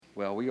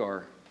Well, we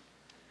are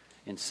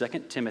in 2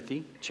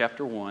 Timothy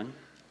chapter 1.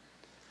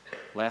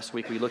 Last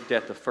week we looked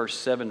at the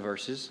first 7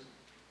 verses.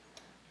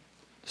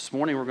 This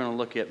morning we're going to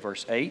look at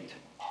verse 8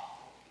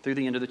 through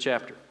the end of the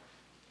chapter.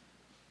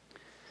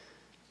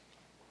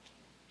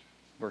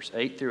 Verse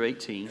 8 through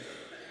 18.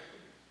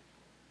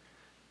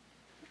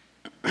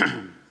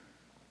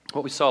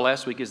 What we saw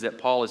last week is that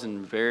Paul is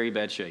in very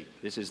bad shape.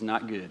 This is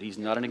not good. He's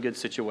not in a good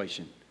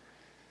situation.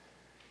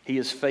 He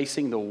is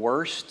facing the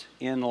worst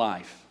in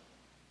life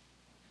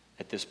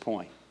at this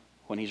point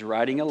when he's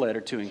writing a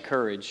letter to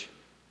encourage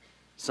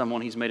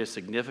someone he's made a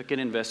significant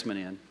investment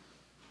in.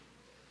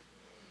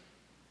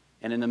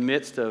 And in the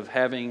midst of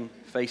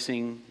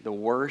facing the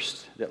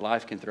worst that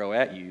life can throw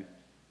at you,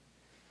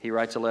 he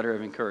writes a letter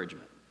of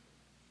encouragement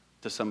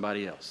to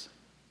somebody else.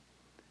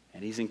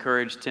 And he's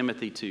encouraged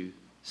Timothy to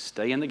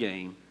stay in the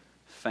game,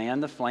 fan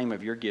the flame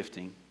of your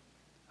gifting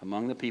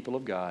among the people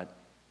of God.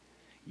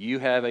 You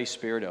have a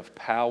spirit of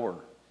power,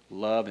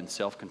 love, and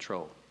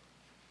self-control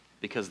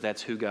because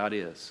that's who God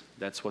is.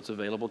 That's what's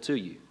available to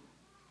you.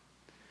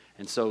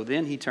 And so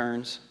then he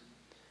turns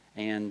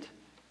and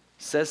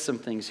says some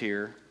things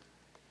here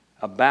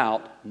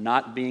about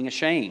not being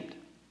ashamed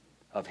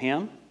of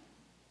him,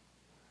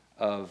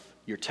 of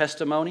your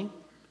testimony,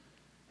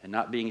 and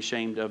not being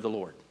ashamed of the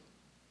Lord.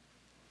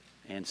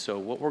 And so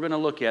what we're going to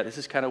look at, this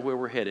is kind of where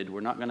we're headed.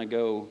 We're not going to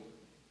go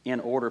in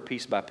order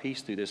piece by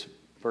piece through this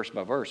verse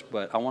by verse,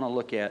 but I want to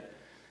look at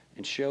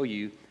and show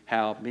you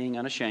how being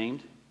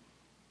unashamed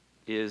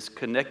is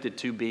connected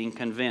to being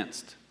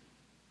convinced.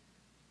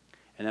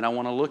 And then I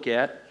want to look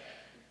at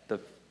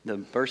the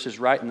verses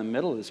right in the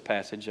middle of this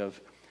passage of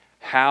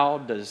how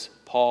does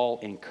Paul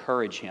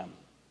encourage him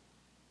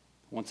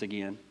once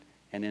again.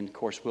 And then, of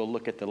course, we'll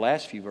look at the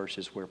last few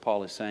verses where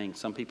Paul is saying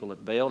some people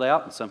have bailed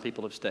out and some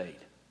people have stayed.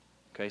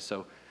 Okay,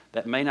 so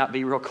that may not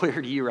be real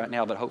clear to you right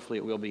now, but hopefully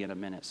it will be in a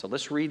minute. So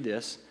let's read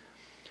this.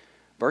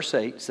 Verse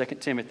 8, 2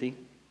 Timothy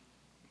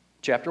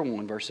chapter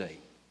 1, verse 8.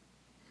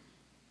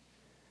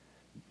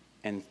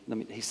 And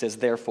he says,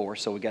 therefore,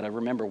 so we got to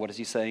remember, what is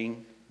he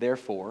saying?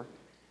 Therefore,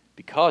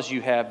 because you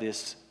have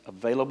this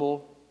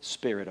available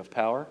spirit of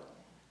power,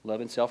 love,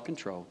 and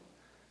self-control,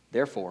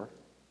 therefore,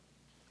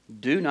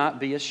 do not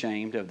be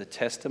ashamed of the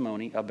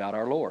testimony about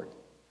our Lord,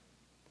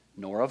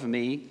 nor of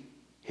me,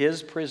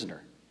 his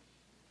prisoner,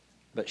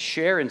 but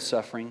share in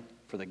suffering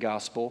for the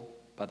gospel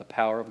by the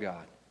power of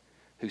God,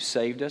 who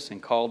saved us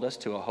and called us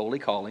to a holy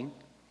calling,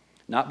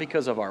 not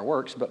because of our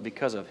works, but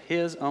because of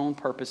his own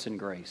purpose and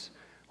grace,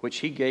 which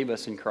he gave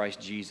us in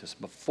Christ Jesus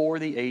before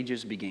the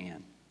ages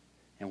began,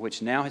 and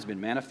which now has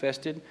been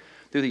manifested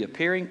through the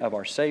appearing of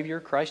our Savior,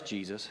 Christ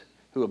Jesus,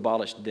 who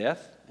abolished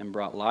death and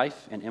brought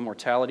life and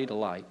immortality to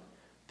light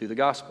through the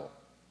gospel,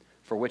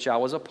 for which I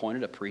was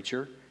appointed a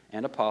preacher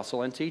and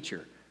apostle and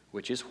teacher,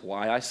 which is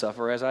why I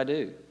suffer as I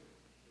do.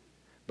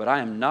 But I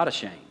am not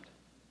ashamed,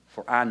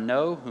 for I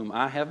know whom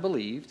I have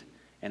believed,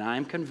 and I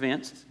am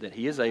convinced that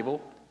he is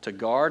able to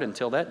guard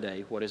until that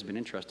day what has been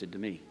entrusted to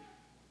me.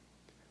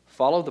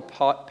 Follow the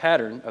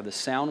pattern of the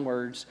sound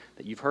words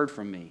that you've heard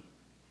from me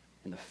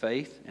in the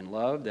faith and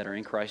love that are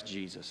in Christ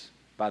Jesus.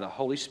 By the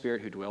Holy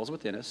Spirit who dwells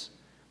within us,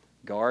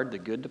 guard the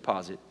good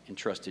deposit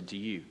entrusted to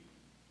you.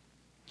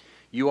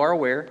 You are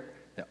aware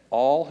that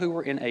all who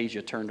were in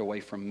Asia turned away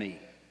from me,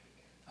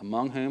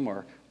 among whom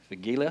are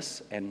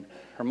Phygelus and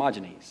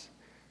Hermogenes.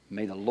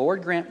 May the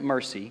Lord grant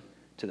mercy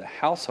to the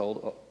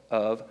household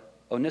of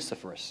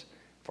Onesiphorus,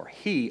 for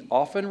he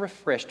often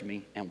refreshed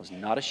me and was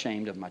not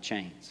ashamed of my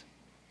chains.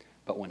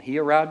 But when he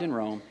arrived in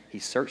Rome, he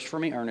searched for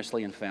me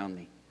earnestly and found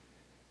me.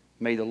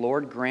 May the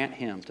Lord grant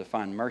him to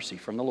find mercy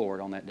from the Lord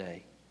on that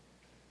day.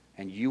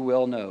 And you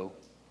well know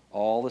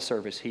all the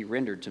service he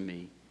rendered to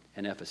me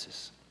in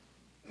Ephesus.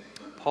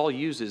 Paul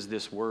uses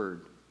this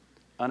word,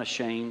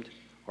 unashamed,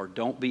 or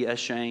don't be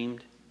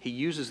ashamed. He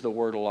uses the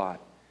word a lot.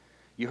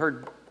 You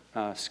heard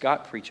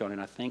Scott preach on it,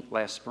 I think,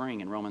 last spring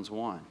in Romans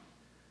 1,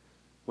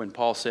 when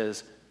Paul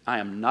says, I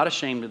am not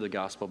ashamed of the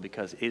gospel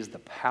because it is the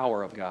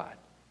power of God.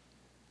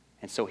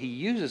 And so he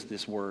uses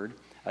this word,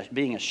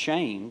 being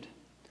ashamed,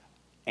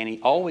 and he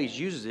always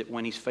uses it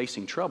when he's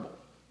facing trouble.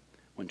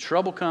 When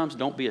trouble comes,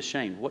 don't be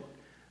ashamed.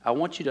 I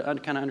want you to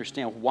kind of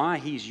understand why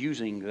he's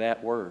using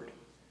that word.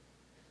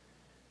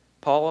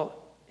 Paul,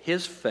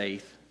 his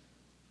faith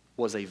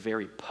was a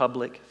very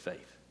public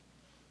faith.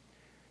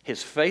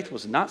 His faith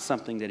was not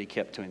something that he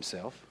kept to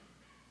himself.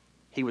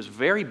 He was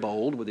very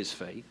bold with his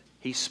faith.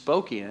 He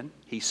spoke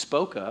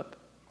up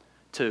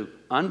to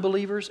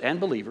unbelievers and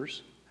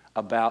believers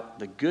about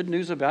the good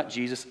news about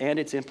Jesus and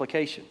its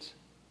implications.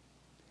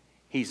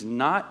 He's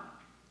not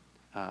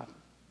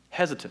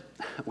hesitant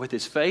with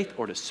his faith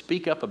or to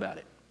speak up about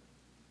it.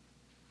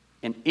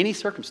 In any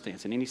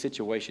circumstance, in any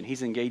situation,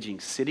 he's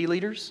engaging city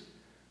leaders,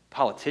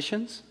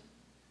 politicians,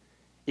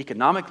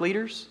 economic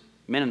leaders,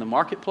 men in the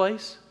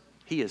marketplace.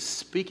 He is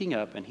speaking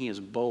up and he is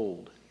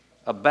bold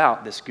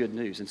about this good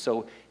news. And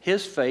so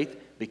his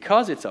faith,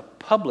 because it's a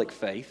public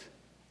faith,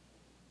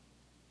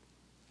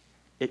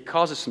 it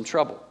causes some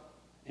trouble,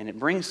 and it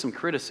brings some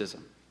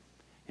criticism,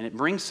 and it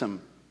brings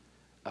some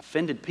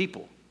offended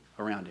people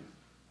around him.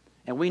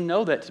 And we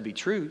know that to be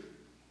true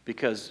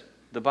because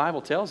the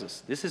Bible tells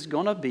us this is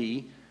going to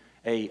be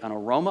an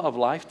aroma of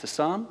life to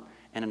some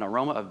and an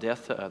aroma of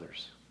death to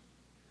others.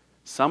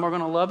 Some are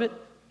going to love it,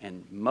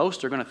 and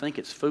most are going to think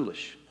it's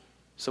foolish.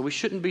 So we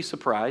shouldn't be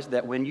surprised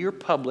that when you're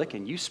public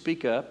and you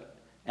speak up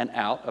and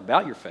out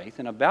about your faith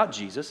and about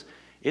Jesus,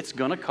 it's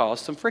going to cause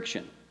some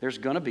friction. There's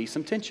going to be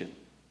some tension.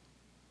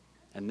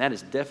 And that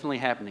is definitely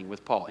happening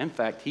with Paul. In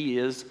fact, he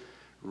is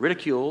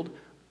ridiculed,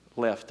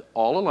 left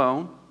all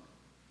alone.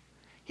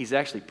 He's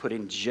actually put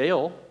in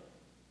jail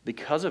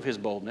because of his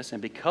boldness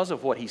and because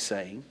of what he's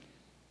saying,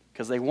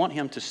 because they want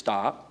him to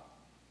stop,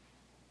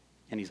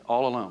 and he's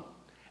all alone.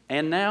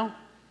 And now,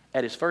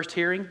 at his first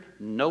hearing,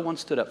 no one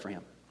stood up for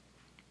him.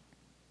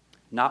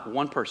 Not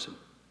one person,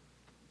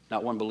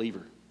 not one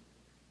believer,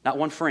 not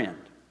one friend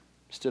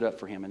stood up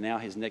for him. And now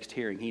his next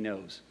hearing, he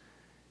knows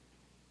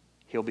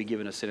he'll be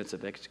given a sentence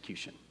of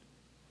execution.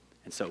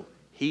 And so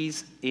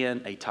he's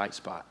in a tight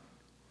spot.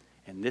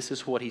 And this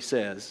is what he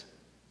says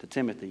to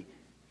Timothy: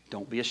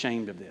 don't be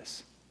ashamed of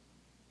this.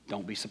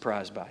 Don't be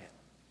surprised by it.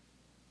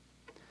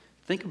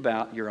 Think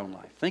about your own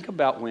life. Think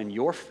about when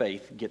your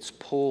faith gets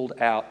pulled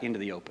out into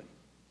the open.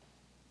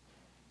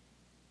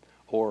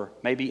 Or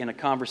maybe in a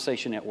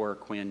conversation at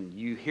work when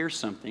you hear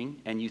something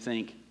and you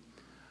think,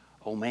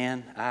 oh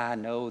man, I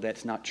know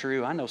that's not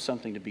true. I know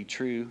something to be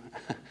true.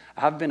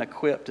 I've been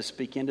equipped to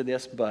speak into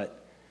this,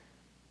 but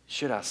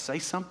should I say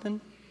something?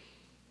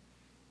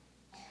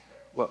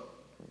 Well,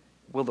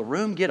 will the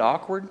room get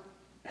awkward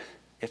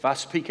if I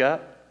speak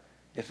up?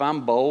 If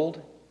I'm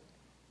bold?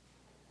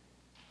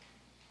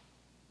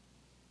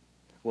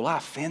 Will I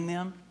offend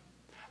them?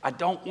 I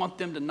don't want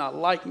them to not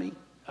like me.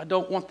 I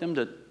don't want them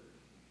to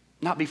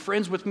not be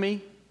friends with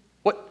me.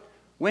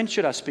 When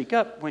should I speak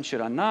up? When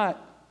should I not?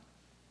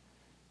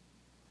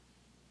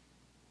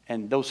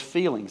 And those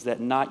feelings, that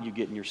knot you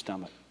get in your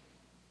stomach,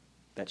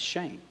 that's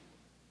shame.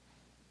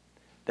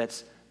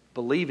 That's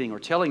believing or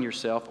telling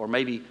yourself, or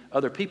maybe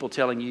other people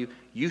telling you,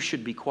 you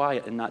should be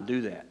quiet and not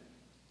do that.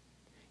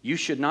 You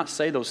should not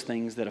say those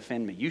things that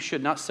offend me. You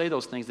should not say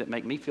those things that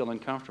make me feel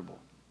uncomfortable.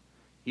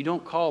 You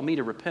don't call me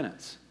to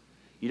repentance.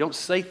 You don't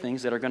say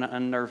things that are going to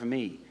unnerve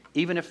me,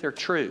 even if they're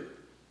true.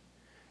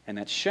 And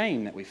that's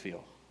shame that we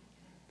feel.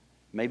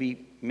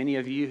 Maybe many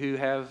of you who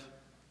have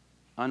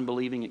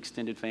unbelieving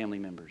extended family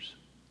members.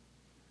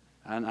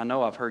 I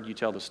know I've heard you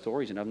tell the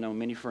stories, and I've known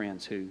many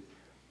friends who,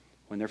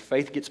 when their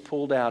faith gets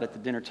pulled out at the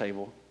dinner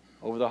table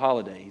over the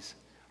holidays,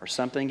 or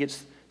something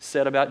gets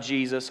said about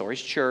Jesus or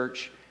his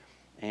church,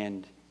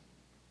 and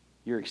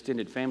your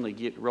extended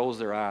family rolls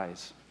their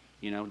eyes,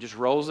 just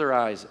rolls their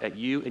eyes at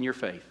you and your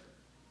faith.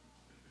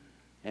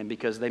 And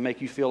because they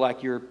make you feel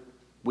like you're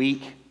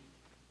weak,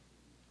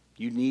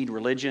 you need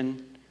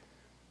religion,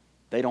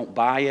 they don't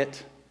buy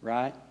it,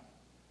 right?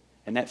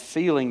 And that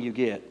feeling you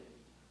get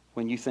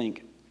when you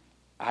think,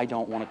 I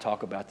don't want to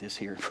talk about this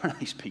here in front of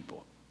these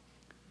people.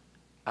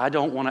 I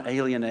don't want to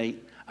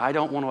alienate. I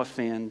don't want to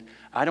offend.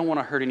 I don't want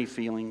to hurt any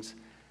feelings.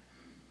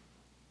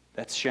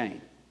 That's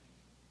shame.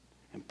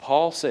 And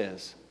Paul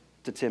says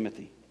to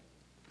Timothy,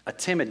 a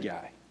timid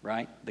guy,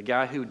 right? The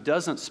guy who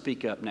doesn't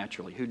speak up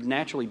naturally, who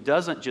naturally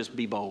doesn't just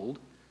be bold,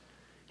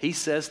 he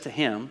says to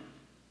him,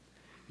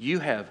 you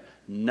have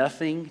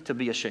nothing to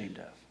be ashamed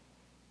of.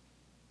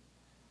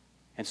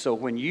 And so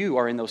when you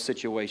are in those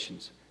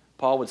situations,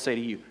 Paul would say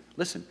to you,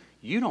 listen,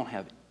 you don't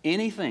have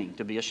anything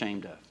to be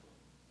ashamed of.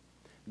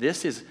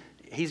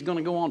 He's going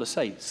to go on to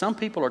say, some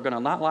people are going to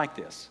not like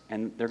this,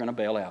 and they're going to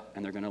bail out,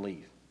 and they're going to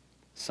leave.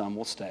 Some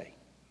will stay.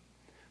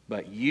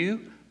 But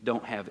you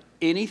don't have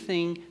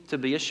anything to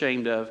be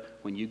ashamed of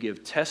when you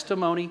give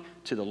testimony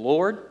to the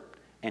Lord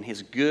and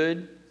his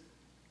good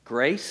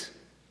grace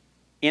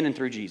in and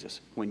through Jesus.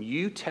 When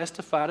you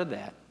testify to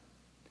that,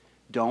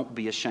 don't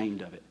be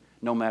ashamed of it,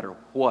 no matter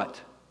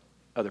what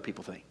other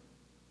people think.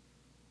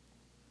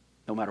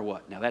 No matter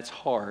what. Now that's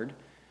hard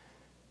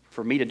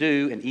for me to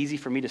do and easy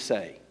for me to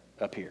say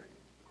up here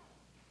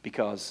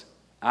because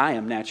I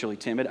am naturally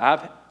timid.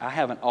 I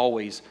haven't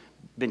always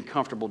been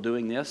comfortable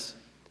doing this.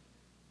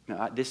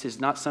 This is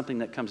not something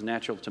that comes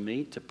natural to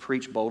me, to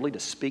preach boldly, to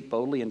speak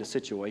boldly into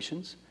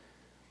situations.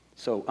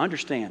 So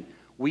understand,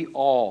 we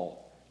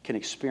all can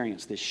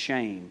experience this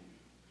shame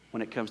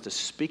when it comes to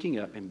speaking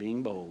up and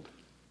being bold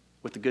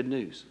with the good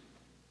news.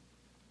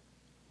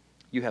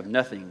 You have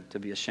nothing to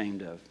be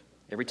ashamed of.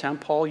 Every time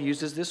Paul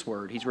uses this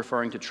word, he's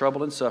referring to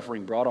trouble and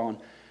suffering brought on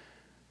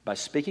by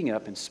speaking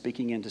up and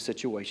speaking into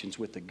situations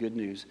with the good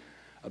news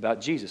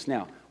about Jesus.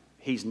 Now,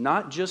 he's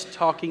not just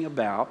talking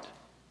about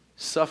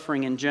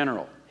suffering in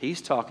general.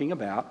 He's talking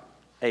about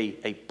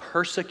a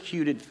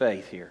persecuted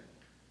faith here.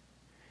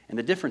 And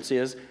the difference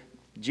is,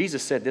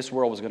 Jesus said this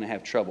world was going to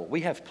have trouble.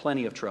 We have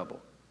plenty of trouble.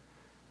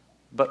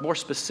 But more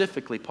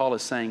specifically, Paul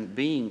is saying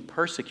being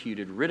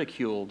persecuted,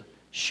 ridiculed,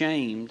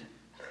 shamed,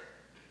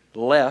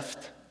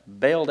 left,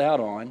 bailed out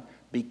on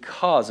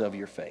because of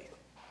your faith.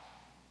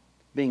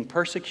 Being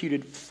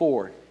persecuted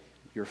for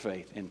your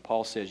faith. And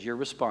Paul says your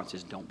response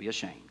is don't be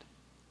ashamed.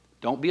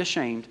 Don't be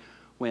ashamed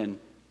when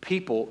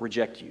people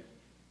reject you.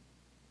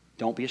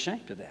 Don't be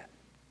ashamed of that.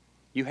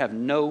 You have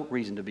no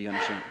reason to be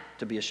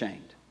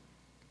ashamed.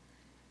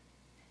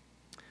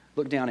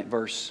 Look down at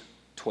verse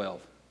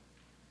 12.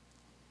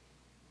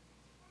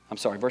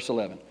 Verse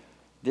 11.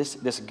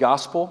 This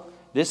gospel,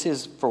 this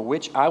is for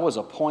which I was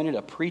appointed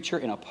a preacher,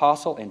 an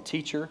apostle, and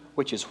teacher,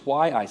 which is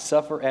why I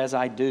suffer as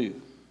I do.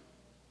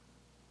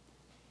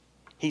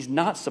 He's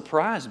not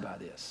surprised by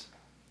this.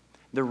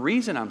 The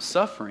reason I'm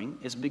suffering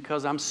is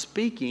because I'm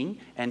speaking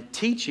and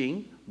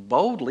teaching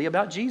boldly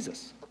about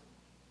Jesus.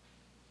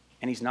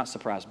 And he's not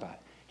surprised by it.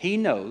 He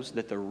knows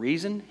that the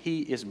reason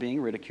he is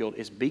being ridiculed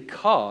is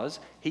because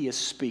he is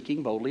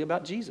speaking boldly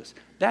about Jesus.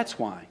 That's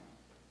why.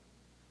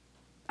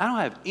 I don't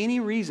have any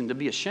reason to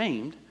be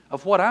ashamed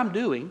of what I'm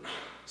doing,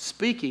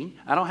 speaking.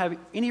 I don't have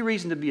any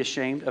reason to be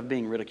ashamed of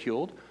being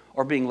ridiculed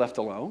or being left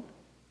alone.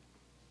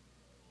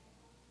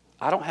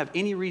 I don't have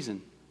any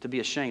reason to be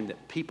ashamed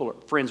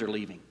that friends are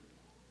leaving.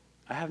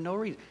 I have no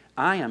reason.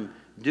 I am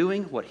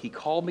doing what he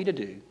called me to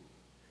do.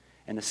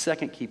 And the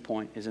second key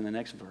point is in the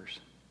next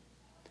verse.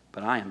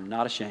 But I am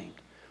not ashamed,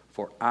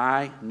 for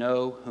I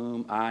know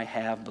whom I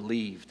have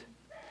believed.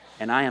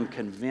 And I am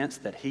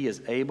convinced that he is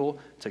able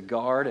to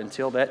guard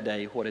until that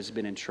day what has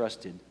been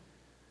entrusted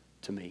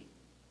to me.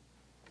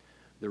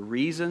 The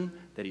reason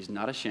that he's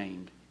not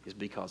ashamed is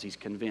because he's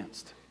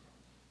convinced.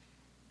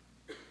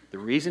 The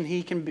reason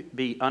he can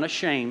be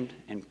unashamed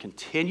and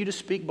continue to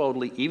speak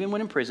boldly, even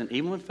when in prison,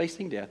 even when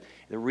facing death,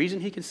 the reason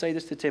he can say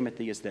this to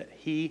Timothy is that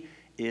he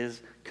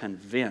is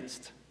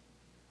convinced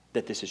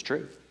that this is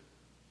true.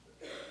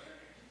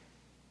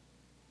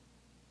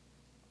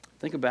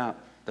 Think about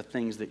the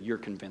things that you're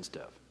convinced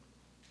of,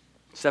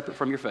 separate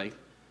from your faith.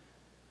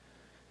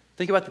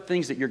 Think about the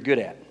things that you're good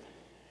at,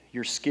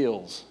 your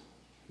skills,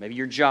 maybe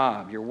your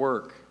job, your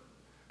work,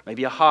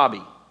 maybe a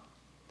hobby,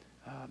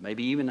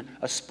 maybe even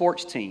a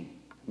sports team.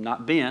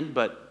 Not Ben,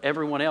 but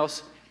everyone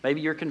else,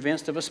 maybe you're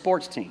convinced of a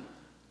sports team.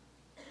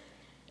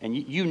 And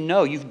you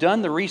know, you've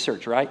done the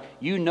research, right?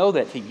 You know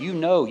that thing.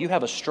 You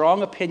have a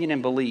strong opinion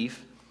and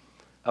belief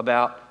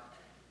about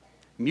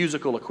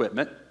musical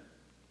equipment.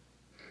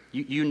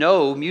 You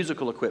know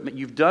musical equipment.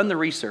 You've done the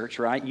research,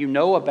 right? You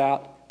know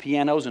about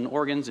pianos and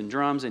organs and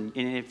drums. And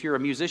if you're a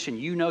musician,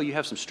 you know you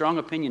have some strong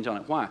opinions on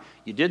it. Why?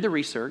 You did the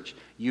research.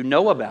 You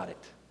know about it,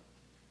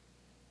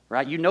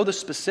 right? You know the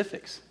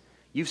specifics.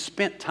 You've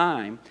spent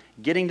time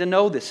getting to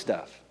know this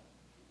stuff.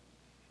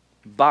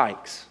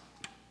 Bikes,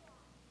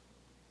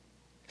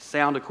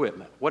 sound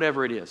equipment,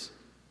 whatever it is,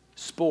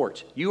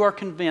 sports. You are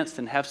convinced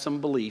and have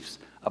some beliefs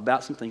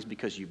about some things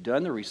because you've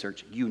done the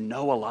research. You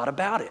know a lot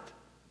about it,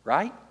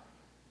 right?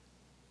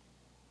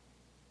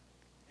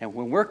 And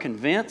when we're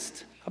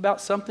convinced about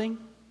something,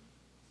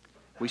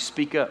 we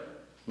speak up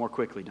more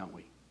quickly, don't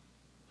we?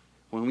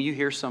 When you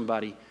hear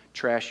somebody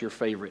trash your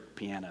favorite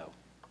piano,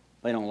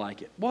 they don't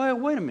like it. Boy,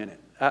 wait a minute.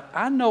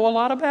 I know a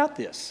lot about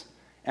this,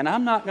 and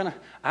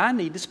I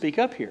need to speak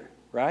up here,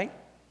 right?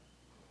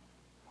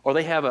 Or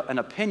they have an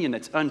opinion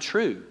that's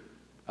untrue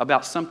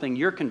about something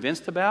you're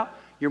convinced about,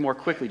 you're more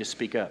quickly to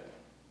speak up,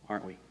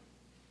 aren't we?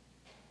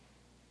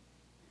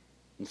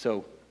 And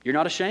so you're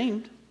not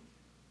ashamed.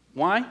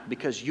 Why?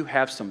 Because you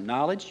have some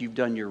knowledge, you've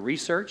done your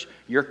research,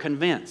 you're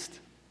convinced.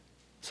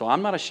 So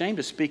I'm not ashamed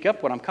to speak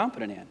up what I'm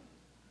confident in. And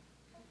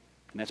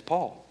that's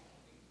Paul.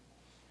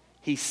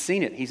 He's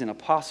seen it. He's an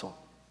apostle.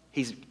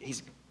 He's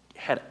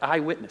had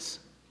eyewitness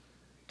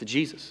to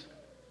Jesus.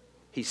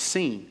 He's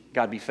seen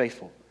God be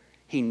faithful.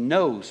 He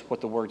knows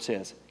what the Word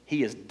says.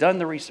 He has done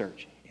the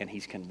research, and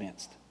he's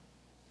convinced.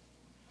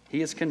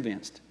 He is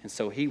convinced, and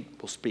so he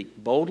will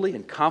speak boldly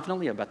and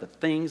confidently about the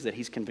things that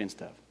he's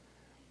convinced of.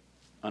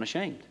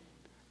 Unashamed.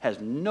 Has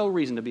no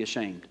reason to be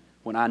ashamed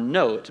when I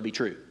know it to be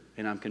true,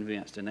 and I'm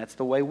convinced. And that's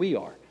the way we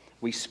are.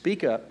 We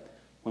speak up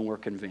when we're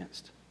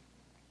convinced.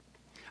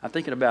 I'm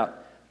thinking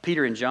about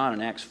Peter and John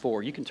in Acts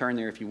 4. You can turn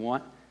there if you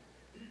want.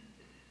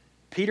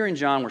 Peter and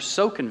John were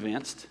so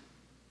convinced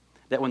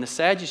that when the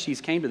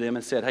Sadducees came to them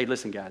and said, hey,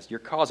 listen, guys, you're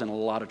causing a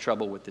lot of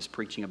trouble with this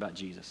preaching about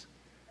Jesus.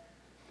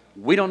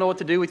 We don't know what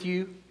to do with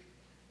you.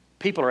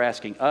 People are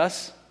asking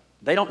us.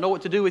 They don't know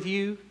what to do with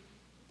you.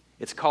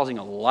 It's causing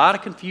a lot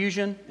of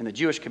confusion in the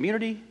Jewish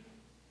community.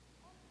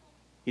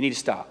 You need to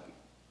stop.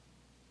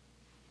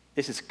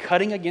 This is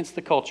cutting against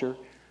the culture.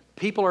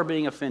 People are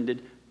being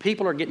offended.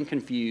 People are getting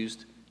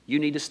confused. You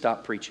need to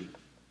stop preaching.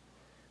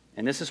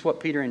 And this is what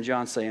Peter and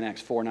John say in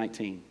Acts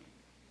 4:19.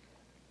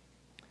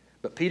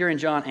 But Peter and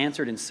John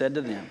answered and said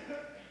to them,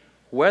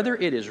 whether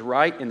it is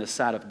right in the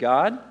sight of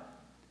God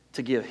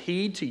to give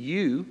heed to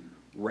you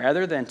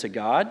rather than to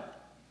God,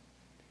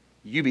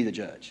 you be the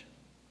judge.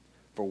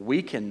 For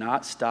we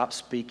cannot stop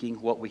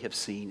speaking what we have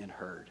seen and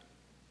heard.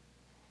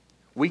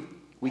 We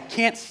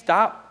can't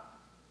stop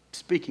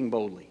speaking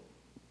boldly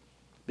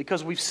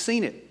because we've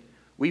seen it.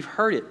 We've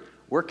heard it.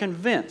 We're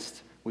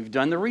convinced. We've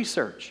done the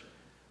research.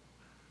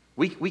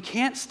 We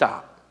can't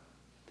stop.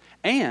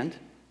 And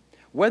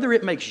whether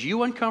it makes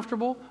you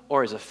uncomfortable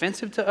or is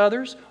offensive to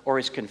others or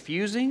is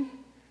confusing,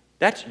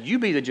 you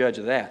be the judge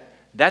of that.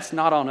 That's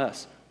not on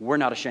us. We're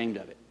not ashamed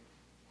of it.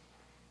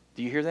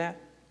 Do you hear that?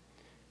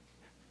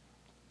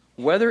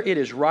 whether it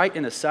is right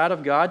in the sight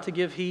of God to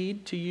give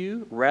heed to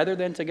you rather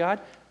than to God,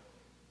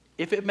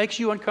 if it makes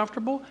you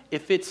uncomfortable,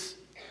 if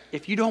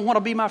you don't want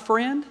to be my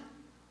friend,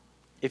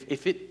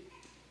 if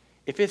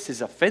it's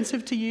as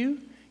offensive to you,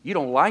 you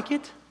don't like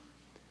it,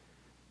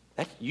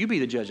 you be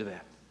the judge of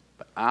that.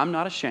 But I'm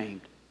not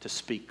ashamed to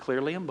speak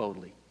clearly and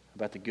boldly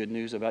about the good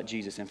news about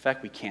Jesus. In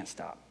fact, we can't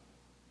stop.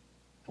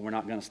 And we're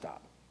not going to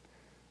stop.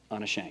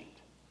 Unashamed.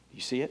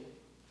 You see it?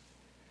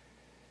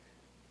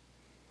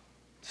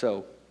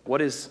 So,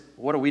 what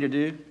are we to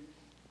do?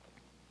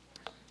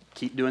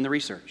 Keep doing the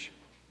research.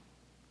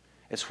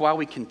 It's why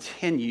we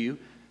continue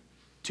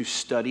to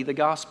study the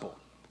gospel.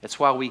 It's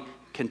why we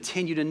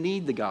continue to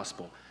need the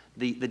gospel.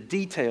 The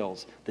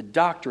details, the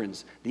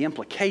doctrines, the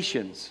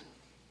implications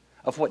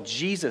of what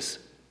Jesus,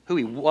 who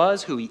he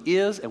was, who he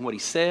is, and what he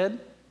said,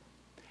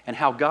 and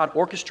how God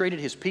orchestrated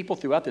his people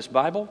throughout this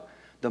Bible,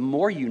 the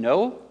more you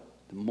know,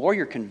 the more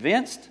you're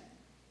convinced,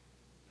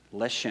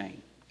 less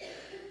shame.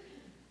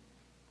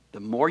 The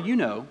more you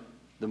know,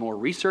 the more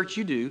research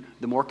you do,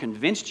 the more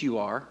convinced you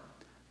are,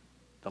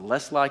 the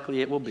less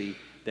likely it will be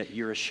that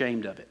you're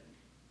ashamed of it,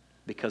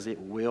 because it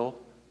will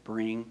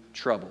bring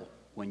trouble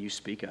when you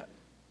speak up.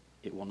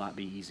 It will not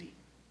be easy.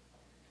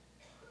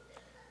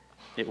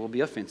 It will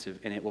be offensive,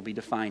 and it will be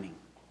defining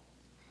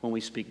when we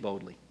speak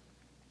boldly.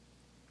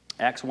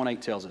 Acts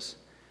 1:8 tells us,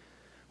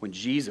 when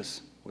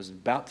Jesus was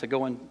about to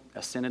go and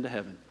ascend into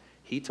heaven,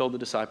 he told the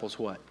disciples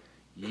what?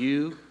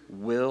 You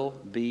will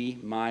be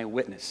my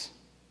witness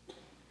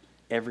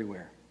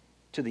everywhere,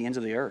 to the ends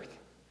of the earth.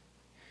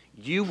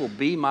 You will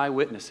be my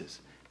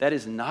witnesses. That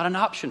is not an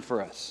option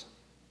for us.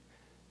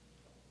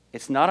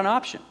 It's not an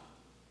option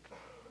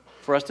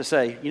for us to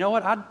say, you know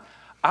what,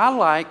 I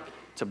like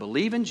to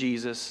believe in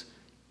Jesus,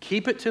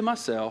 keep it to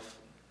myself,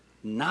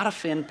 not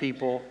offend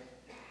people.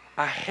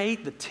 I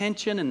hate the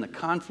tension and the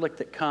conflict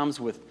that comes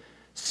with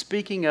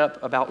speaking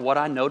up about what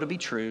I know to be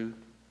true.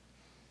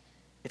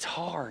 It's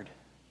hard.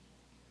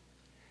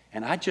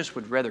 And I just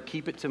would rather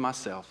keep it to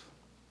myself.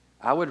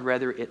 I would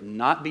rather it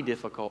not be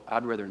difficult.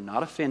 I'd rather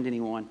not offend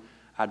anyone.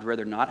 I'd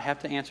rather not have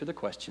to answer the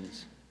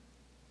questions.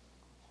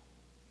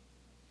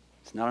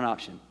 It's not an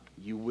option.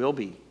 You will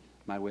be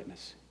my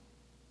witness.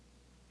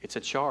 It's a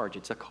charge.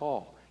 It's a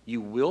call.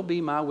 You will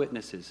be my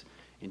witnesses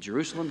in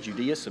Jerusalem,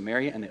 Judea,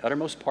 Samaria, and the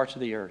uttermost parts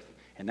of the earth.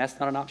 And that's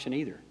not an option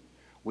either.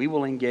 We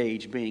will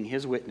engage being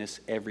his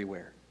witness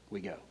everywhere we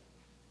go.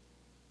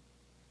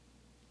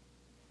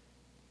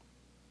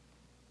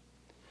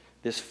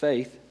 This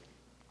faith,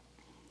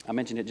 I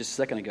mentioned it just a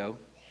second ago,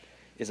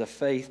 is a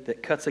faith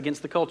that cuts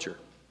against the culture,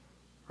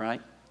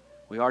 right?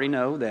 We already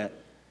know that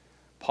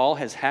Paul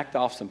has hacked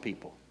off some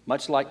people,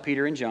 much like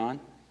Peter and John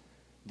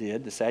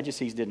did. The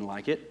Sadducees didn't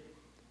like it.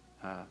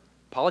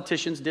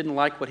 Politicians didn't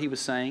like what he was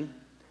saying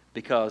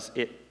because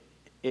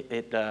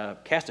it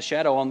cast a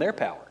shadow on their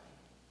power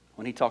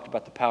when he talked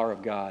about the power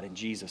of God and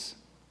Jesus.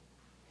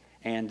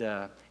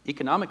 And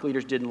economic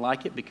leaders didn't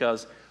like it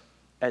because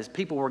as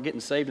people were getting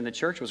saved and the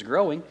church was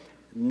growing,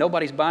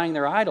 nobody's buying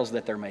their idols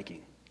that they're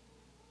making.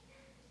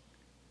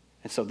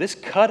 And so this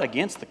cut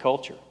against the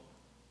culture.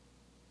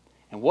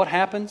 And what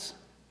happens?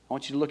 I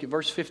want you to look at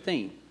verse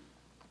 15.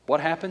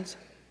 What happens?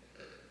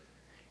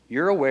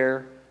 You're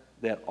aware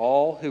that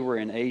all who were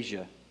in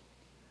Asia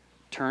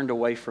turned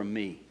away from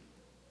me.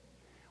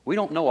 We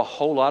don't know a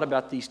whole lot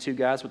about these two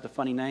guys with the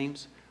funny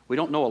names. We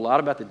don't know a lot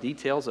about the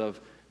details of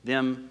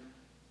them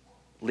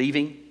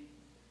leaving.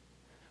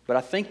 But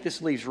I think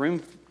this leaves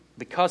room,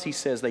 because he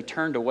says they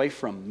turned away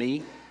from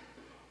me.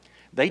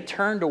 They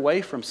turned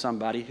away from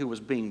somebody who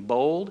was being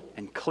bold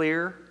and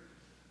clear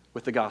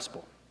with the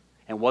gospel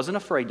and wasn't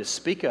afraid to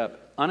speak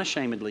up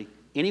unashamedly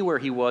anywhere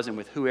he was and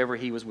with whoever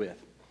he was with.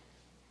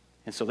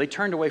 And so they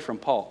turned away from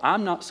Paul.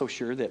 I'm not so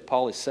sure that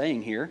Paul is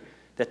saying here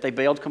that they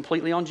bailed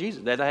completely on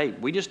Jesus. That, hey,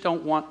 we just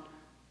don't want,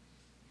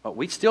 well,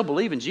 we still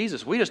believe in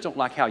Jesus. We just don't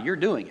like how you're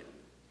doing it.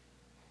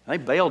 And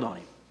they bailed on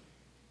him.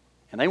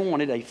 And they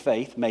wanted a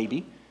faith,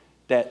 maybe,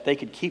 that they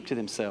could keep to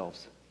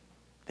themselves.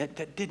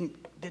 That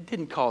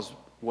didn't cause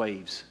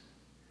waves.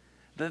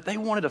 They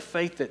wanted a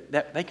faith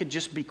that they could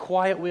just be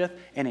quiet with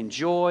and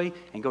enjoy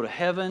and go to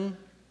heaven.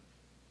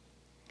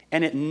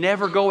 And it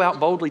never go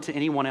out boldly to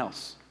anyone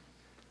else.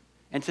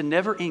 And to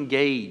never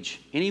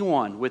engage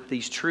anyone with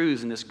these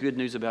truths and this good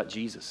news about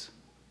Jesus.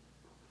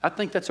 I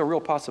think that's a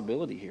real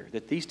possibility here,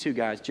 that these two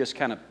guys just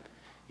kind of,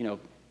 if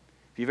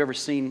you've ever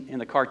seen in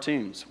the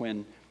cartoons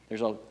when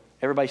there's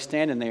everybody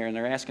standing there and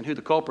they're asking who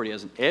the culprit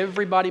is, and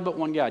everybody but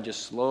one guy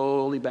just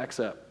slowly backs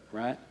up,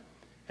 right?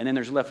 And then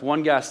there's left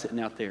one guy sitting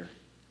out there.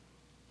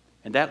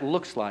 And that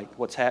looks like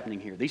what's happening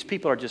here. These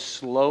people are just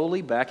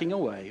slowly backing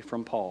away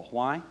from Paul.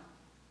 Why?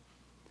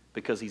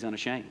 Because he's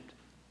unashamed.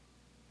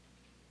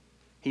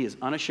 He is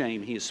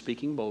unashamed. He is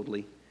speaking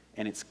boldly,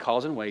 and it's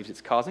causing waves. It's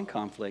causing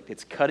conflict.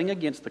 It's cutting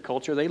against the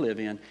culture they live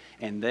in,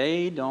 and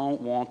they don't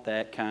want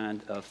that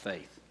kind of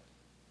faith.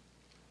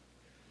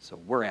 So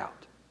we're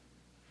out.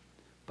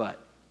 But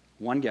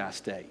one guy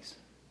stays.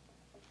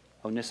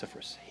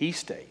 Onesiphorus. He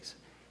stays.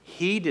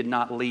 He did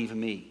not leave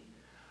me.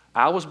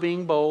 I was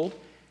being bold.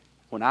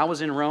 When I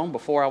was in Rome,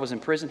 before I was in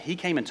prison, he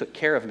came and took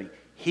care of me.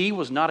 He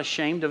was not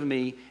ashamed of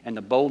me and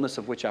the boldness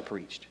of which I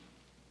preached.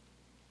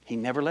 He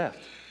never left.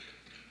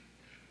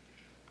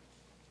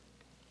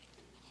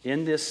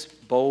 In this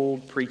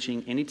bold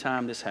preaching,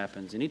 anytime this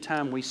happens,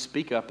 anytime we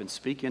speak up and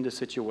speak into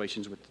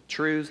situations with the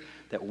truths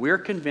that we're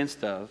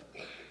convinced of,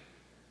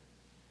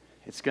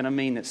 it's going to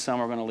mean that some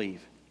are going to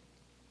leave.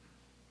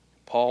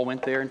 Paul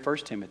went there in 1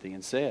 Timothy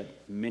and said,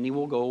 many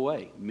will go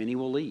away, many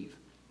will leave,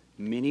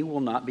 many will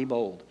not be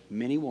bold,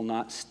 many will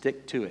not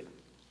stick to it.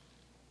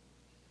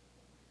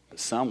 But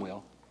some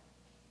will.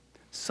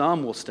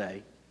 Some will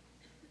stay.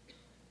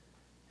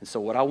 And so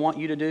what I want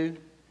you to do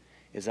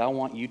is I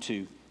want you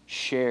to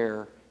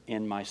share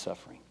in my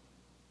suffering.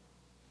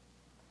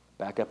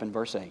 Back up in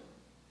verse 8.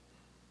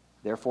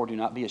 Therefore, do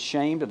not be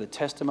ashamed of the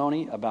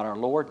testimony about our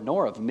Lord,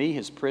 nor of me,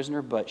 his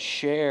prisoner, but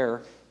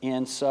share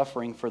in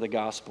suffering for the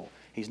gospel.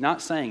 He's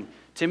not saying,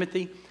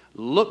 Timothy,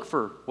 look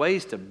for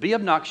ways to be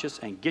obnoxious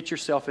and get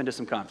yourself into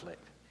some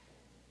conflict.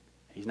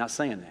 He's not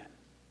saying that.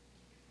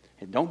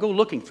 And don't go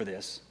looking for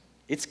this.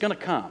 It's going to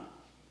come.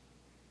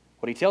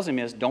 What he tells him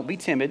is, don't be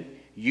timid,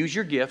 use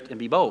your gift, and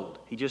be bold.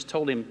 He just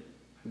told him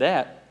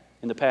that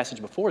in the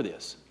passage before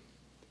this.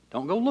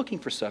 Don't go looking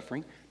for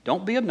suffering.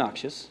 Don't be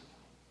obnoxious.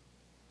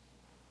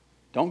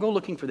 Don't go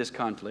looking for this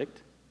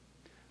conflict.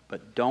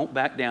 But don't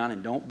back down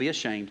and don't be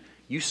ashamed.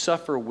 You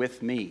suffer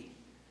with me.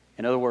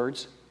 In other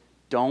words,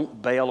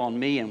 don't bail on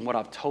me and what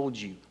I've told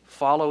you.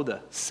 Follow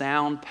the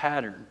sound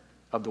pattern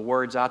of the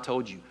words I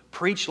told you.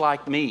 Preach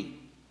like me.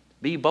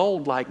 Be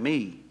bold like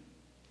me.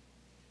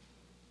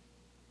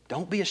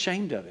 Don't be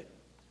ashamed of it.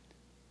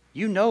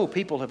 You know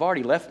people have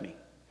already left me.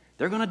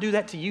 They're going to do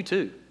that to you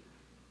too.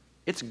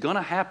 It's going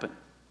to happen.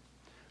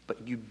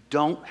 But you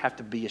don't have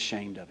to be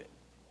ashamed of it.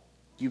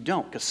 You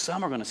don't, because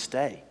some are going to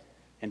stay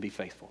and be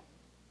faithful.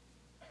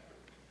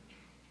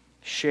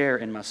 Share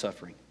in my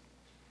suffering.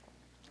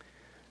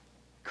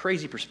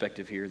 Crazy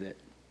perspective here that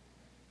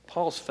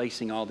Paul's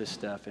facing all this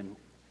stuff, and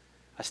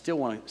I still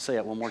want to say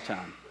it one more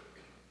time.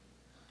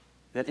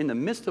 That in the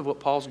midst of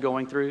what Paul's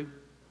going through,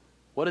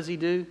 what does he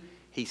do?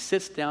 He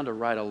sits down to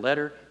write a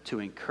letter to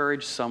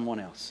encourage someone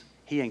else.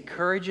 He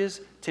encourages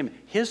Timothy.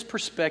 His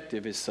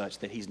perspective is such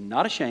that he's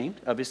not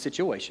ashamed of his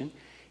situation.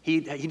 He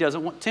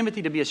doesn't want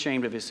Timothy to be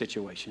ashamed of his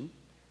situation.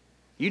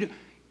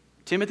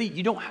 Timothy,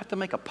 you don't have to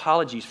make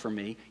apologies for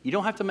me. You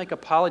don't have to make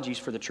apologies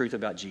for the truth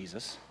about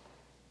Jesus.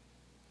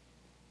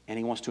 And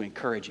he wants to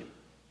encourage him.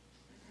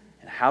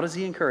 And how does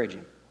he encourage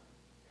him?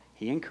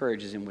 He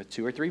encourages him with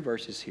 2 or 3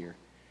 verses here.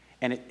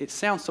 And it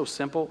sounds so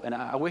simple, and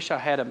I wish I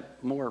had a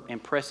more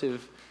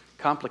impressive,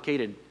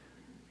 complicated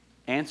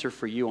answer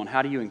for you on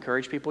how do you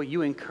encourage people.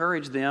 You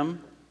encourage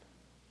them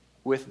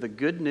with the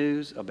good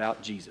news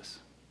about Jesus.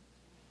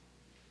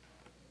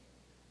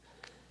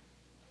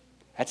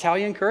 That's how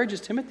he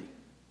encourages Timothy.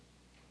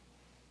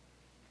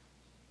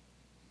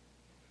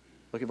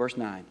 Look at verse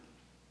 9.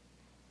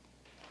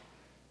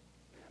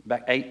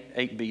 Back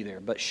 8b there.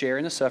 But share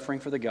in the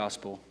suffering for the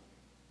gospel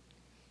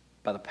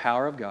by the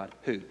power of God,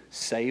 who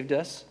saved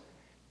us,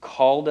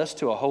 called us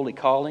to a holy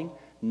calling,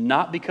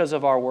 not because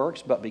of our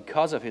works, but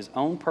because of his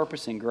own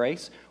purpose and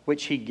grace,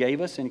 which he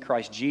gave us in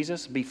Christ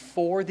Jesus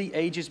before the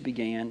ages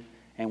began,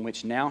 and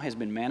which now has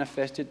been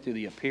manifested through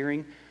the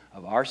appearing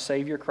of our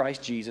Savior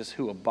Christ Jesus,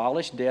 who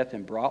abolished death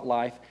and brought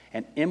life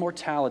and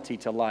immortality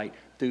to light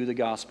through the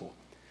gospel.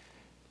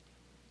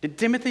 Did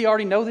Timothy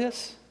already know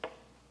this?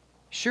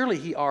 Surely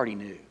he already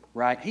knew,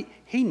 right?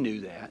 He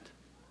knew that.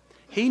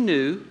 He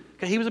knew,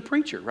 because he was a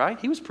preacher, right?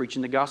 He was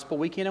preaching the gospel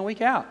week in and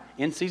week out,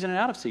 in season and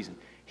out of season.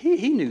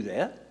 He knew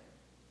that.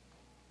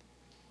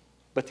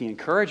 But the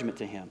encouragement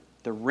to him,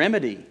 the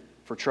remedy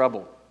for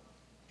trouble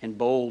and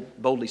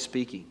boldly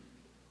speaking,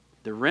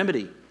 the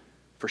remedy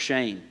for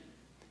shame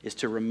is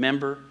to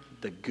remember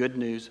the good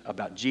news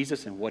about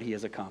Jesus and what he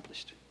has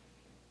accomplished.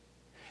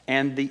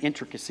 And the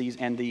intricacies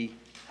and the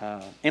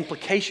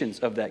implications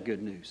of that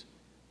good news.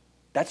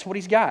 That's what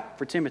he's got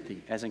for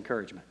Timothy as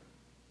encouragement.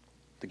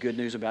 The good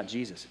news about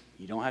Jesus.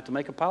 You don't have to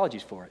make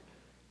apologies for it.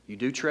 You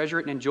do treasure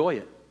it and enjoy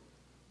it.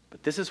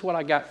 But this is what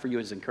I got for you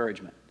as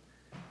encouragement.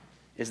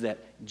 Is that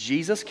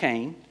Jesus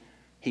came,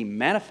 he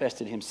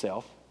manifested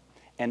himself,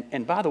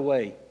 and by the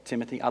way,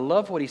 Timothy, I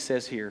love what he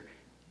says here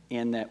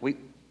in that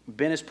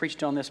Ben has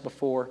preached on this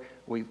before,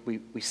 we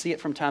see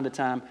it from time to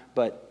time,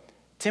 but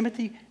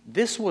Timothy,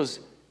 this was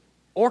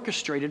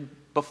orchestrated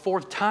before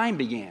time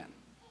began.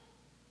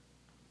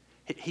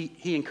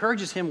 He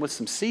encourages him with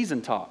some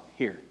season talk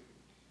here.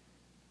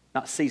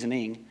 Not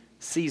seasoning,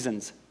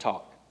 seasons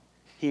talk.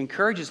 He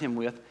encourages him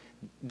with,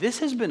 this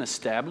has been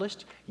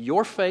established,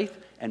 your faith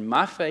and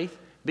my faith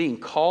being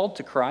called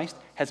to Christ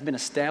has been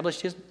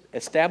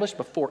established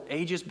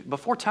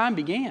before time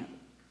began.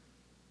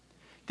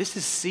 This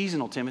is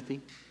seasonal,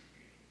 Timothy.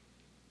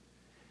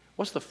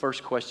 What's the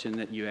first question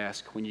that you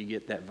ask when you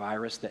get that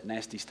virus, that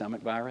nasty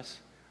stomach virus?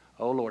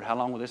 Oh, Lord, how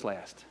long will this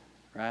last?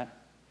 Right?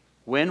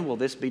 When will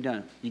this be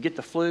done? You get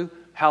the flu,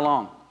 how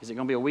long? Is it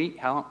going to be a week?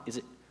 How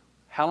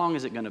long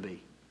is it going to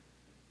be?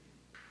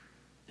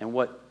 And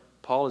what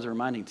Paul is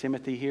reminding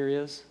Timothy here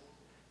is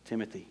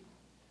Timothy,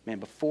 man,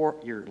 before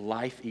your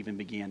life even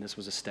began, this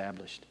was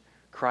established.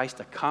 Christ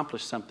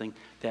accomplished something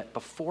that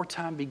before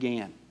time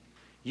began,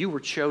 you were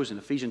chosen,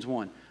 Ephesians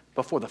 1,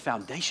 before the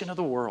foundation of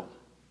the world.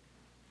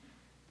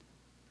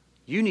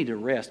 You need to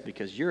rest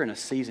because you're in a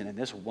season and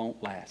this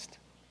won't last.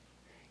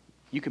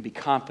 You can be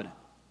confident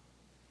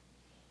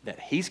that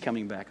He's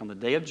coming back on the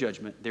day of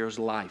judgment. There's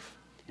life.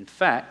 In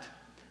fact,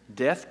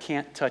 death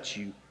can't touch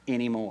you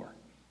anymore.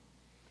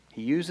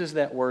 He uses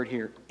that word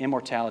here,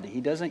 immortality.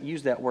 He doesn't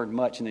use that word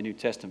much in the New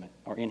Testament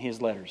or in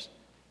his letters.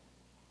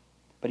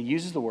 But he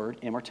uses the word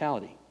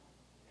immortality.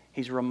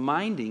 He's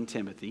reminding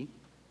Timothy,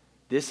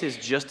 this is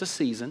just a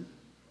season.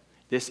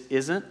 This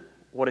isn't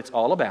what it's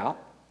all about.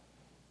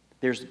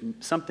 There's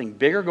something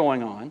bigger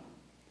going on,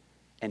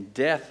 and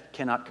death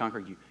cannot conquer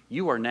you.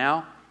 You are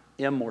now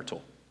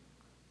immortal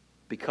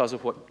because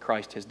of what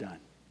Christ has done.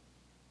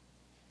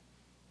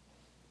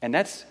 And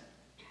that's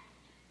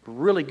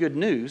really good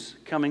news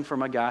coming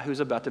from a guy who's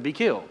about to be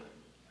killed,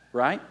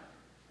 right?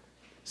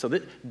 So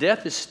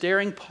death is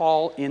staring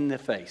Paul in the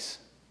face.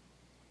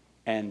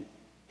 And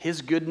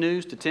his good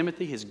news to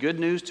Timothy, his good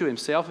news to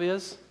himself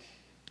is,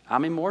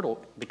 I'm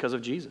immortal because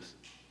of Jesus.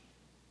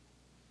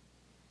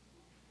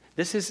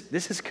 This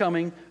is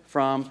coming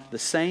from the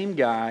same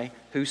guy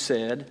who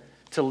said,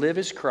 to live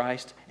is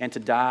Christ and to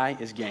die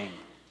is gain.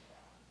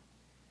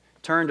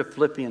 Turn to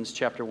Philippians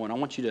chapter 1. I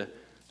want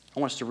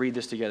us to read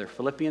this together.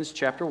 Philippians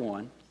chapter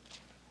 1.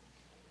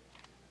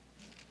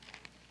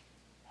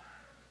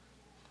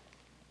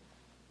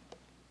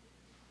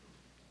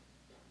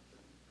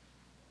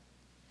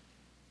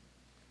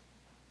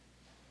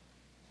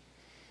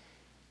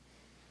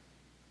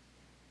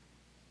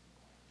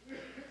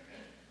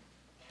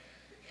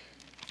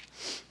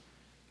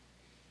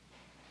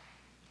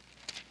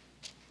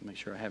 Make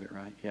sure I have it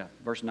right. Yeah,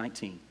 verse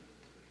 19.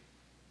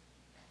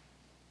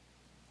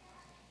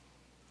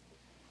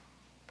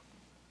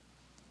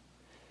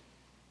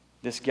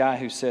 This guy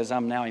who says,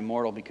 I'm now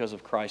immortal because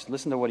of Christ,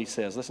 listen to what he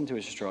says. Listen to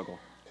his struggle.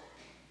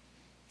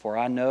 For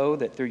I know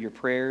that through your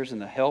prayers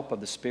and the help of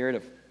the Spirit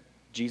of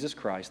Jesus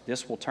Christ,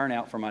 this will turn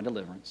out for my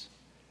deliverance.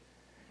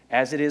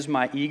 As it is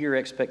my eager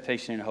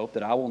expectation and hope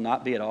that I will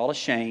not be at all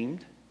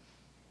ashamed,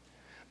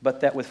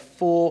 but that with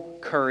full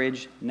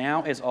courage,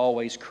 now as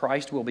always,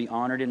 Christ will be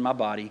honored in my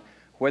body,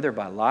 whether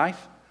by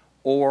life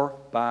or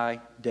by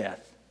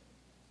death.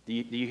 Do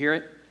you hear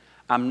it?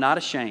 I'm not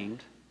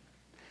ashamed,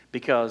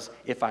 because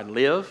if I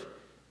live,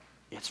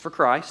 it's for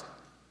Christ,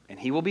 and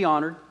He will be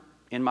honored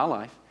in my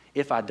life.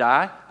 If I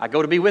die, I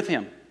go to be with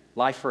Him,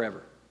 life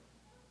forever.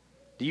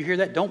 Do you hear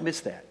that? Don't miss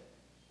that.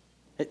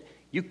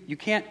 You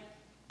can't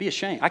be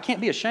ashamed. I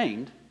can't be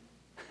ashamed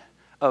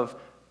of,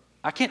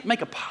 I can't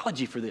make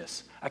apology for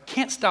this. I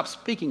can't stop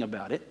speaking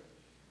about it.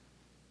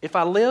 If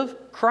I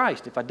live,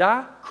 Christ. If I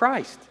die,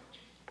 Christ.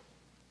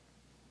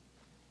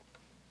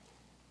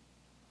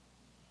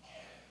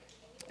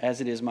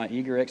 As it is my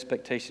eager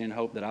expectation and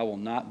hope that I will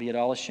not be at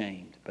all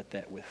ashamed, but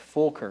that with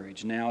full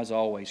courage, now as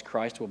always,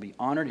 Christ will be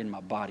honored in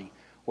my body,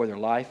 whether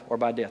life or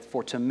by death.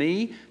 For to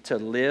me, to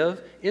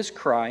live is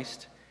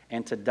Christ,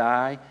 and to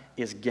die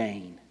is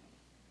gain.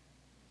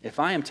 If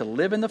I am to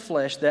live in the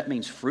flesh, that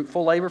means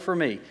fruitful labor for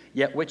me.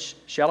 Yet which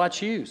shall I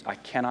choose? I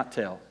cannot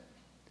tell.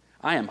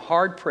 I am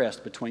hard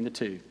pressed between the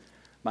two.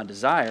 My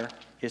desire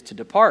is to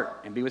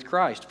depart and be with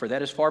Christ, for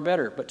that is far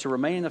better. But to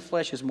remain in the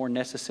flesh is more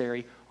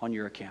necessary on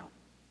your account.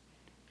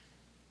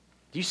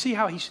 Do you see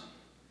how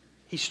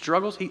he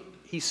struggles?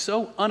 He's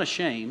so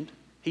unashamed.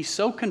 He's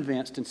so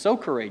convinced and so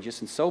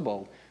courageous and so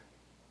bold.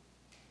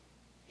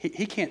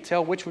 He can't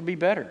tell which would be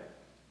better,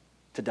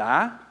 to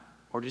die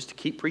or just to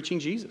keep preaching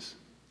Jesus.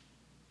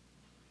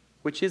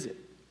 Which is it?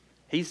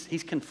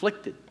 He's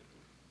conflicted.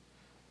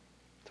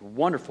 It's a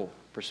wonderful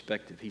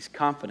perspective. He's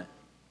confident.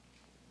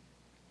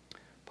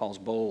 Paul's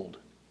bold.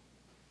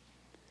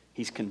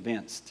 He's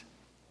convinced.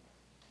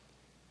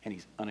 And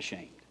he's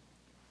unashamed.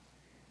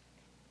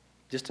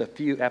 Just a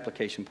few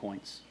application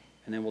points,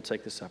 and then we'll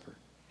take the supper.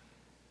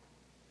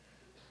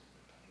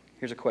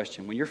 Here's a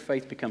question. When your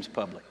faith becomes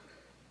public,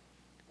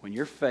 when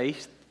your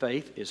faith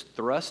is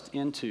thrust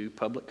into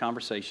public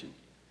conversation,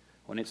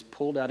 when it's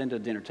pulled out into a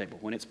dinner table,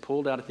 when it's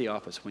pulled out at the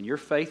office, when your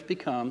faith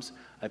becomes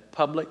a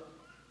public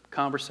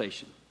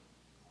conversation,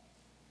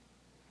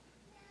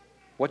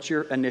 what's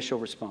your initial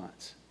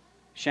response?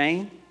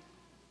 Shame?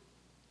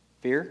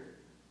 Fear?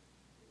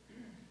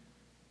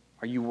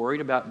 Are you worried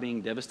about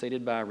being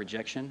devastated by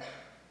rejection?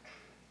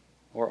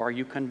 Or are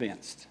you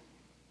convinced?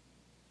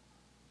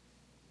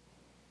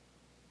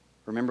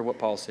 Remember what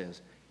Paul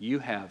says. You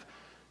have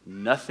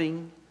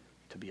nothing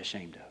to be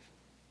ashamed of.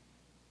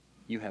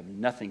 You have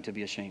nothing to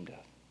be ashamed of.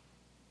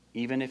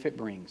 Even if it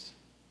brings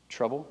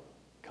trouble,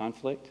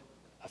 conflict,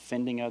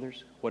 offending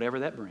others, whatever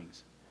that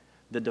brings.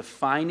 The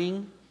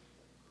defining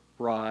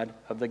rod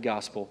of the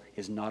gospel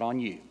is not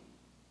on you.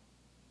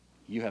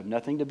 You have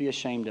nothing to be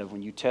ashamed of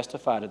when you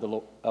testify of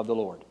the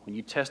Lord, when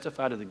you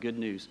testify to the good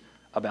news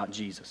about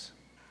Jesus.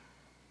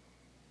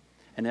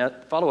 And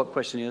that follow-up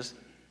question is,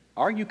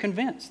 are you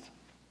convinced?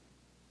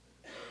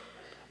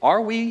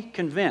 Are we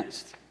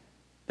convinced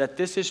that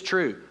this is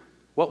true.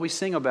 What we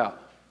sing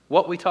about,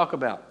 what we talk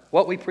about,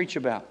 what we preach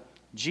about,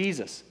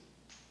 Jesus.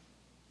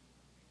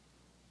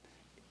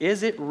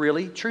 Is it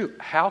really true?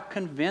 How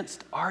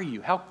convinced are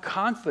you? How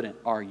confident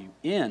are you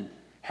in?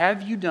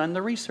 Have you done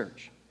the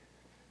research?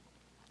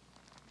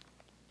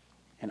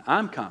 And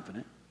I'm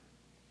confident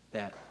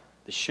that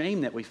the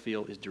shame that we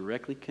feel is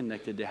directly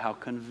connected to how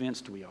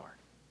convinced we are.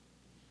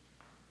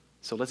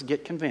 So let's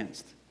get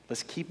convinced.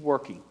 Let's keep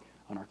working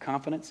on our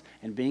confidence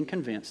and being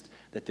convinced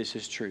that this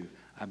is true.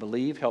 I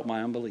believe, help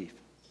my unbelief.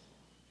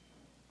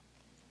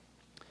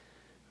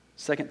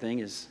 Second thing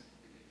is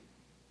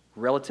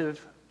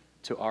relative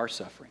to our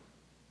suffering.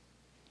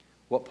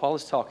 What Paul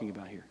is talking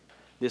about here,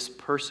 this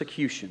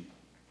persecution.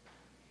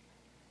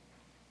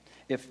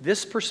 If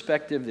this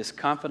perspective, this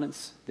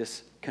confidence,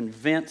 this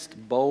convinced,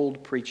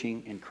 bold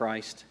preaching in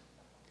Christ,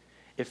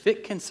 if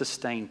it can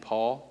sustain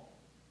Paul,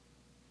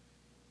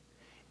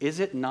 is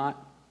it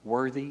not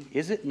worthy?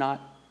 Is it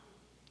not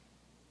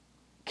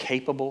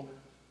capable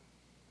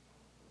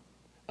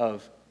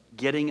of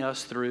getting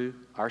us through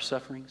our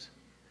sufferings?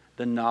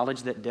 The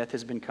knowledge that death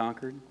has been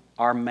conquered,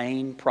 our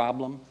main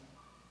problem,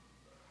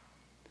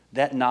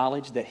 that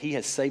knowledge that He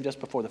has saved us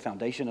before the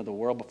foundation of the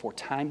world, before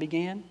time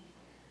began,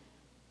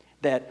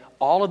 that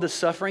all of the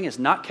suffering is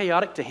not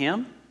chaotic to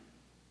Him,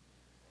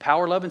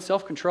 power, love, and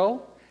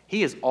self-control.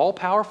 He is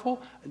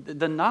all-powerful.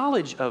 The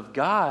knowledge of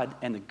God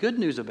and the good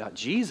news about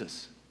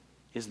Jesus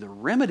is the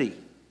remedy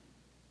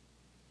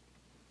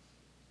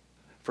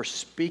for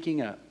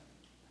speaking up,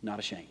 not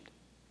ashamed.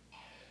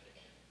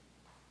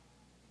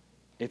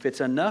 If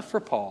it's enough for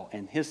Paul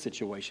and his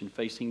situation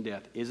facing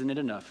death, isn't it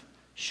enough?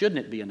 Shouldn't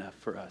it be enough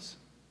for us?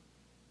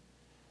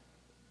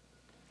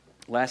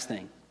 Last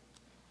thing.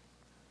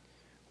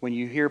 When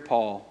you hear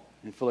Paul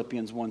in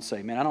Philippians 1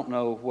 say, man, I don't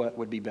know what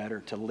would be better,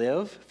 to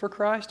live for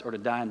Christ or to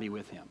die and be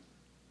with Him.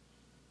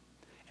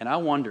 And I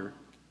wonder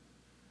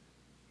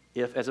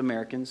if, as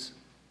Americans,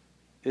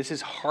 this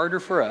is harder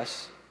for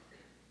us.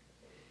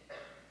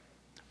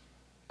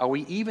 Are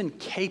we even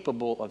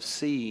capable of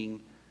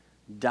seeing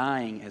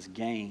dying as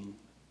gain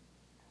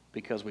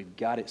because we've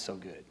got it so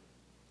good?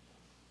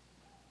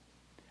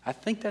 I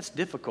think that's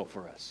difficult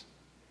for us.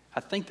 I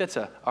think that's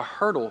a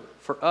hurdle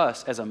for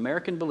us as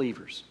American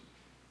believers,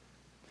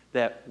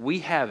 that we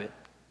have it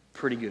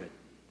pretty good.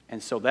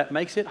 And so that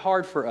makes it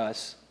hard for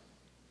us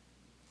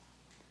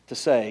to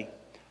say,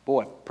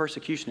 boy,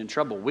 persecution and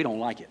trouble, we don't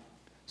like it.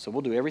 So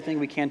we'll do everything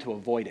we can to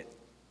avoid it.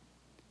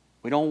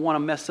 We don't want to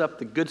mess up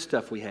the good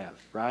stuff we have,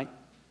 right?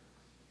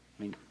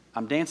 I mean,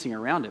 I'm dancing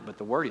around it, but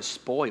the word is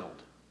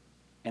spoiled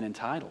and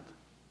entitled.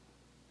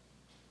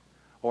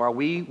 Or are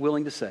we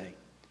willing to say,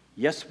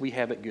 yes, we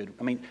have it good?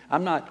 I mean,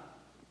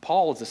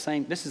 Paul is the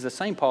same, this is the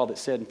same Paul that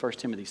said in 1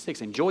 Timothy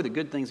 6, enjoy the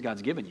good things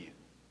God's given you.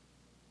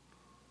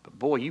 But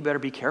boy, you better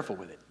be careful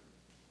with it.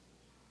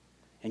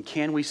 And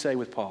can we say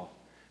with Paul,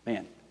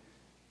 man,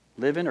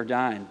 living or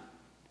dying,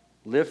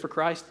 live for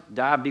Christ,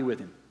 die, be with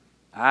Him.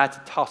 It's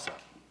a toss-up.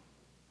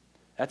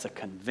 That's a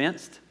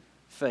convinced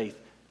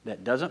faith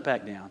that doesn't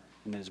back down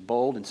and that is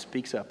bold and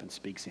speaks up and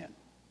speaks in.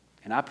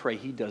 And I pray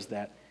He does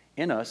that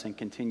in us and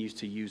continues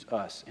to use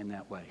us in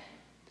that way.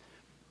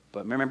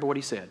 But remember what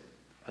he said,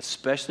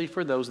 especially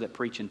for those that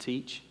preach and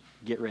teach,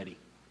 get ready.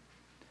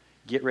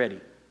 Get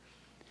ready.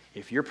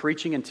 If you're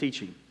preaching and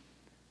teaching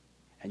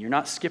and you're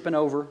not skipping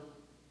over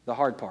the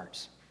hard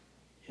parts,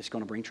 it's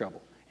going to bring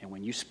trouble. And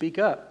when you speak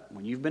up,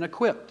 when you've been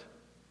equipped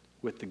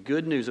with the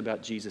good news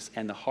about Jesus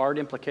and the hard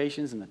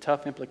implications and the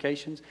tough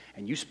implications,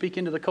 and you speak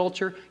into the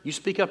culture, you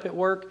speak up at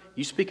work,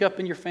 you speak up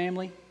in your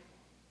family,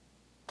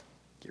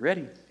 get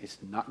ready. It's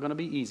not going to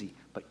be easy,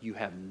 but you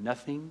have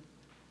nothing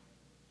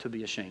to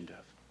be ashamed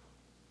of.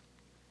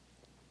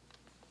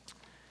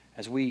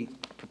 As we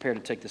prepare to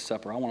take the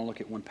supper, I want to look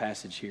at one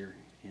passage here,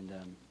 and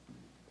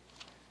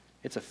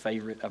it's a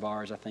favorite of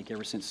ours, I think,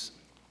 ever since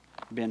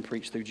Ben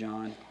preached through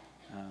John.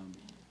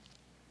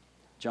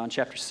 John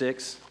chapter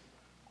 6.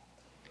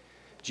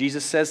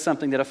 Jesus says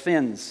something that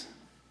offends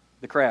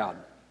the crowd.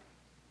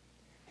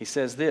 He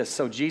says this,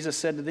 so Jesus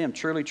said to them,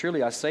 truly,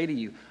 truly, I say to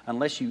you,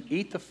 unless you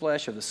eat the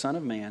flesh of the Son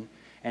of Man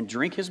and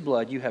drink His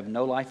blood, you have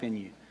no life in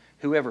you.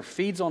 Whoever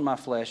feeds on my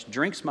flesh,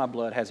 drinks my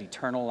blood, has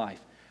eternal life.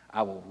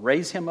 I will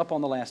raise him up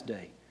on the last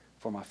day,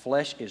 for my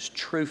flesh is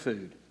true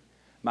food.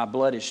 My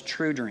blood is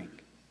true drink.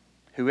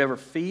 Whoever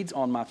feeds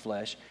on my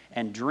flesh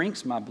and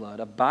drinks my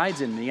blood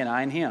abides in me and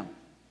I in him.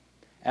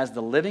 As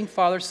the living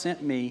Father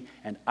sent me,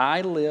 and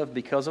I live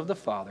because of the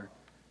Father,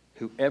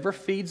 whoever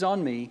feeds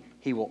on me,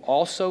 he will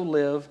also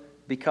live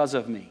because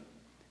of me.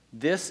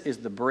 This is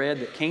the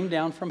bread that came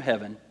down from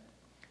heaven,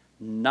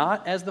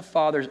 not as the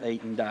fathers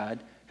ate and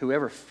died.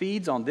 Whoever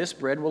feeds on this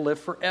bread will live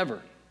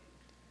forever.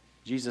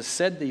 Jesus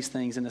said these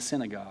things in the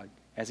synagogue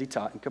as He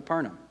taught in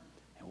Capernaum.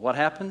 And what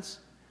happens?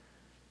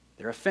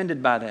 They're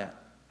offended by that.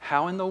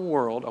 How in the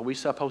world are we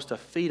supposed to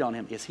feed on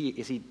Him? Is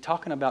he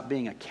talking about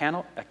being a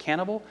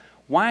cannibal?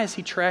 Why is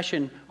He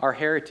trashing our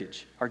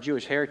heritage, our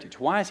Jewish heritage?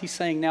 Why is He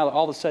saying now that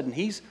all of a sudden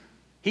He's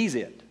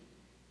it?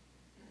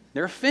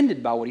 They're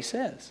offended by what He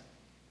says.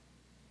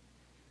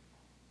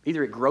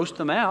 Either it grossed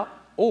them out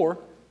or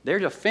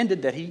they're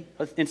offended that he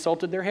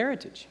insulted their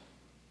heritage.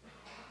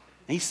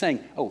 And he's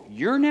saying, oh,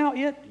 you're now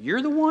it?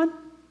 You're the one?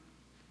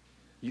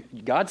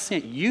 God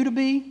sent you to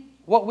be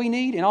what we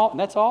need, and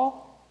that's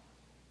all?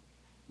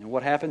 And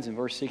what happens in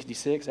verse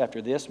 66?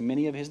 After this,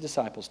 many of his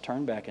disciples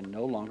turned back and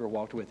no longer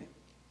walked with him.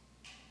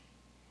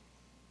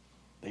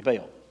 They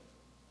bailed.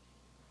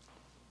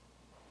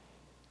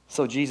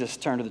 So Jesus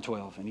turned to the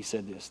 12 and he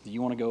said this, do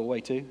you want to go away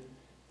too?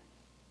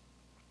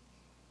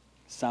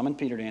 Simon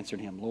Peter answered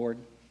him, Lord,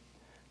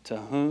 to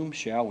whom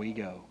shall we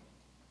go?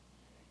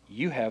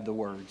 You have the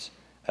words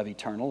of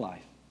eternal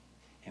life,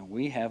 and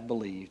we have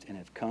believed and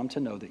have come to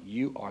know that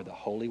you are the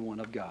Holy One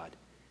of God.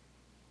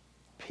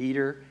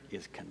 Peter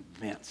is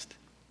convinced,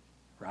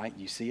 right?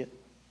 You see it?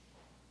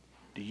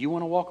 Do you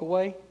want to walk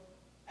away,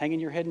 hanging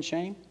your head in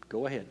shame?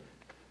 Go ahead.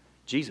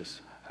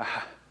 Jesus,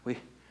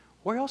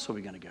 where else are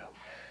we going to go?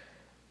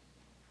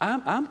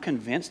 I'm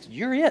convinced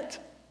you're it.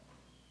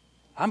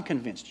 I'm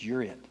convinced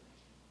you're it.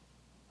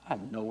 I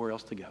have nowhere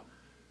else to go.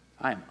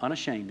 I am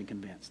unashamed and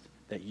convinced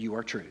that you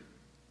are true.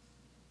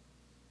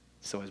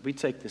 So as we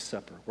take this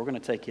supper, we're going to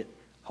take it,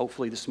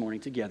 hopefully this morning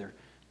together,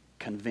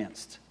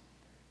 convinced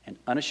and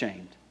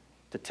unashamed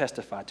to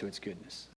testify to its goodness.